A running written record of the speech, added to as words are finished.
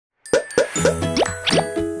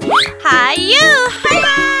하이유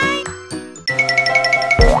하이하이.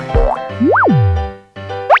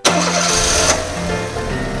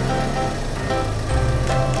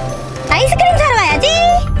 아이스크림 사러 와야지.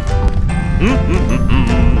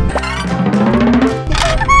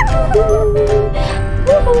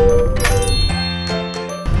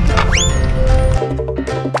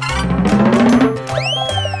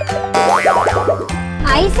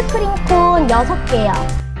 아이스크림 콘 6개요.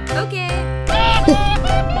 오케이.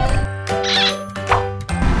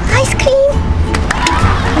 아이스크림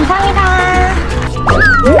감사합니다.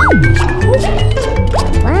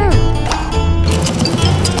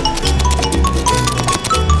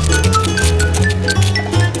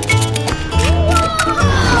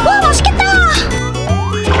 와 맛있겠다.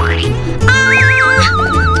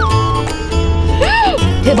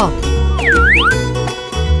 대박.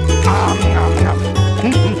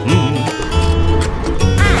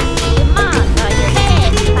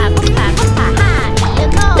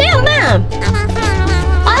 네 엄마.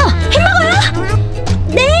 아 햄버거요?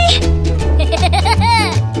 네.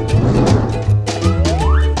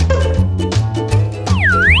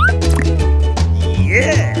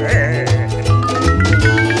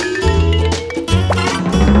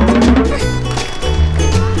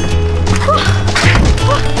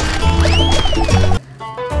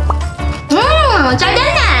 잘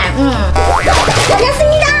됐네. 잘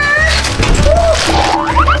됐습니다.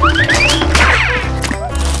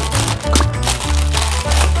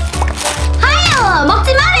 하이유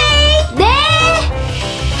먹지 마래. 네.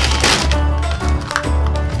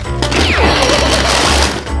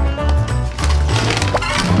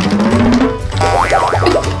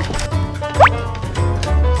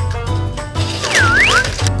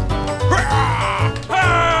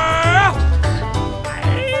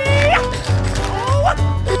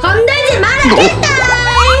 건들지 말아야겠다.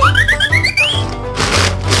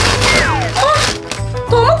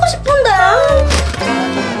 더 먹고 싶은데.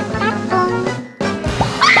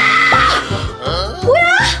 뭐야?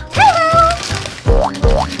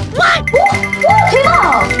 오, 대박.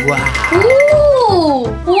 오,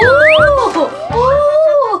 오, 오.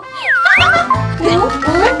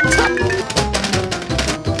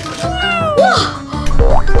 와,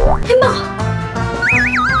 햄버거.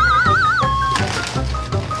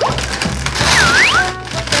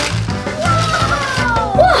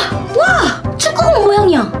 와! 축구공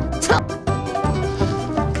모양이야. 찰스.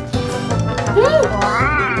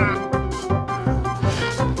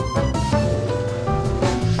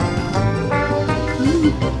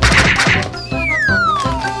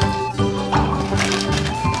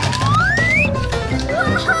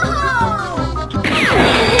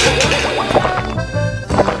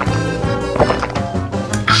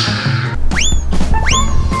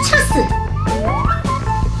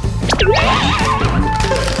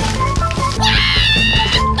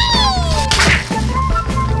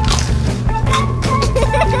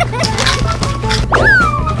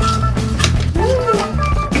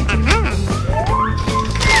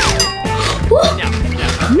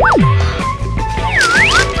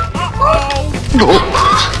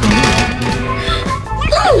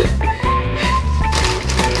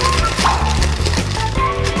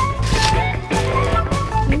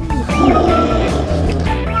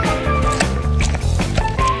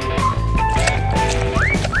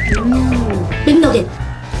 맥너겟.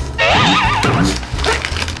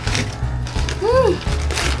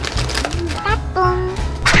 따뚱.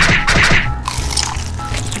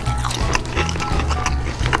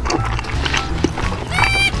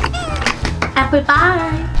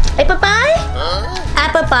 애플파이. 애플파이?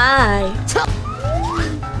 애플파이.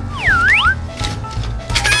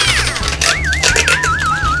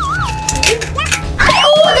 아이고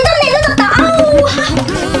늦었네 늦었다. 아우.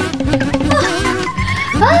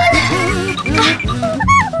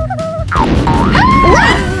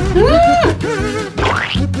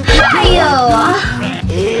 하이유.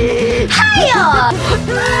 하이유.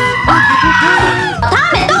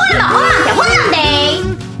 다음에 또 오면 엄마한테 혼난대.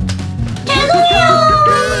 죄송해요.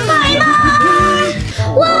 바이바이.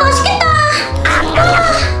 와 맛있겠다.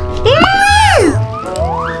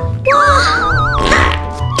 와.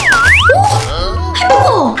 오 햄버거.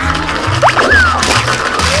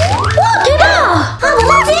 와 대박. 아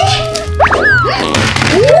뭐지?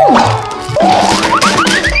 오.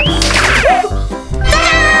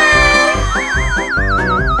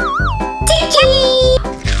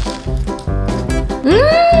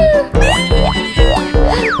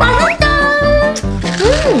 맛있다.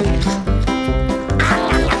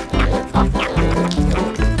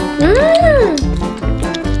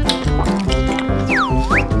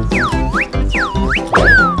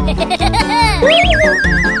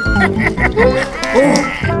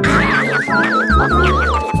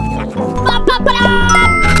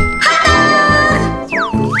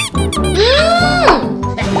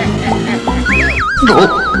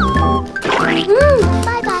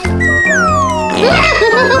 바이바이.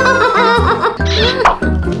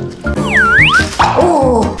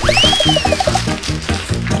 오.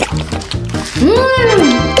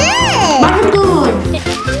 맛있군.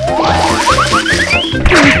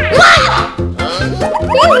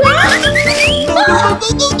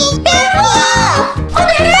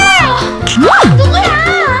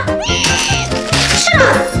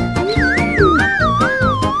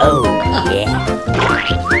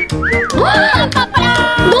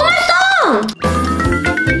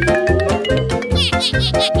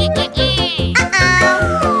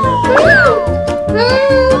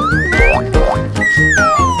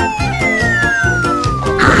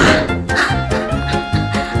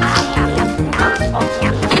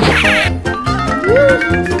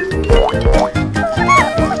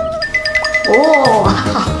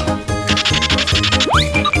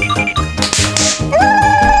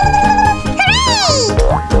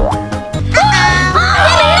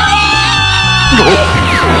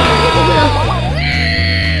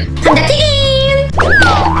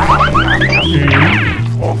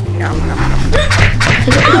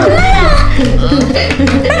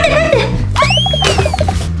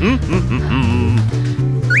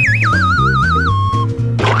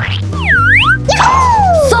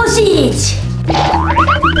 소시지.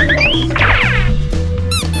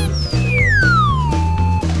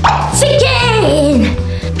 치킨.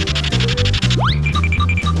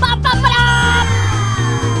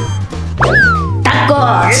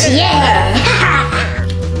 닭꼬치. 예.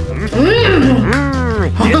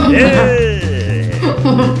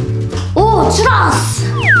 오, 추러스.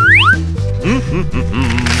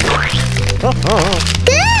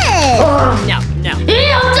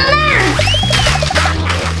 이 없잖아.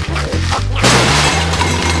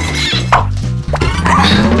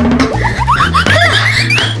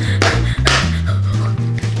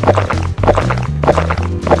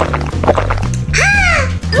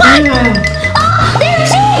 내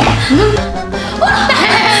역시.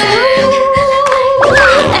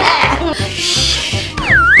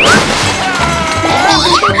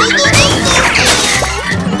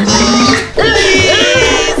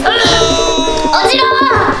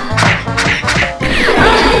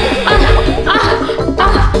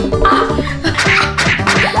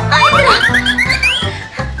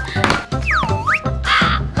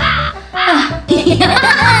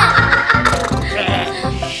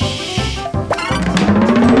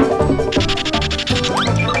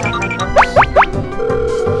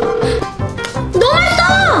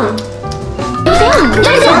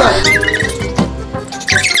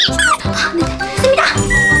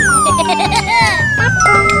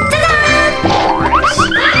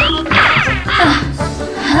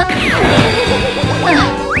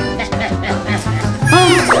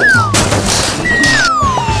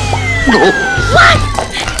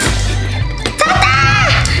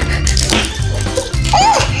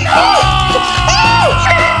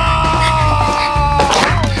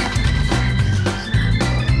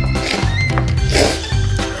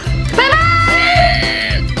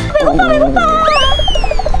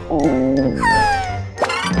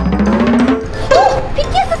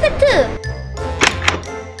 BTS 세트.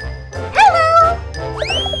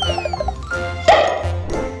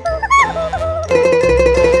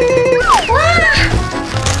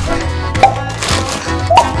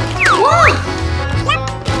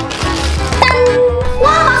 와,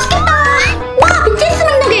 맛있겠다. 와, BTS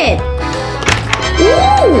맥너겟.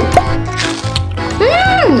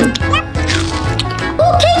 오,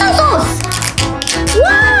 케이준 소스.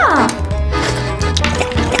 와.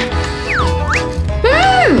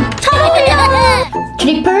 잘 어울려.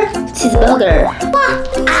 트리플 치즈버거. 와.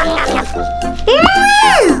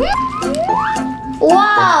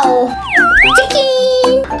 와우. 치킨.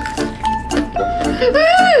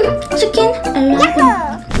 치킨 알라고.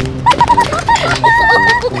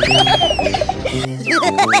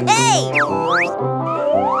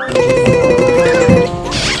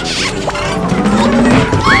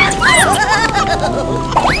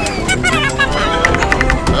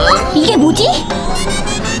 이게 뭐지?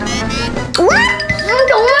 우와!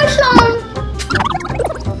 너무 맛있어.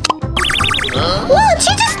 와,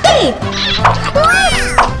 치즈 스테이크. 우와,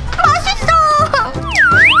 맛있어.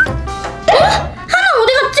 하나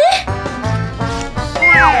어디 갔지?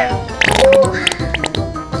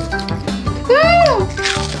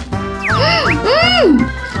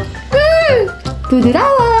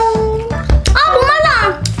 부드러워. 아, 목말라.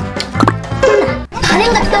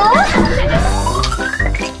 가랭가 또.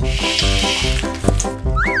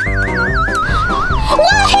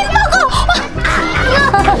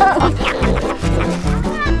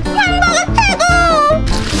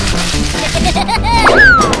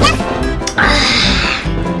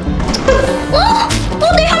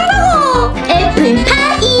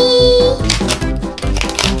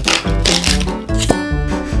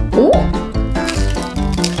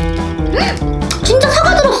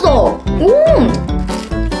 오,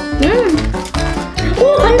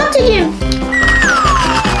 감자튀김.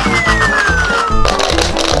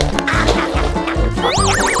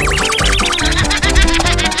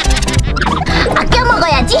 아껴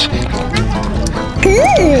먹어야지.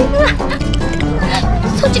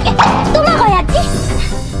 소중해. 또 먹어야지.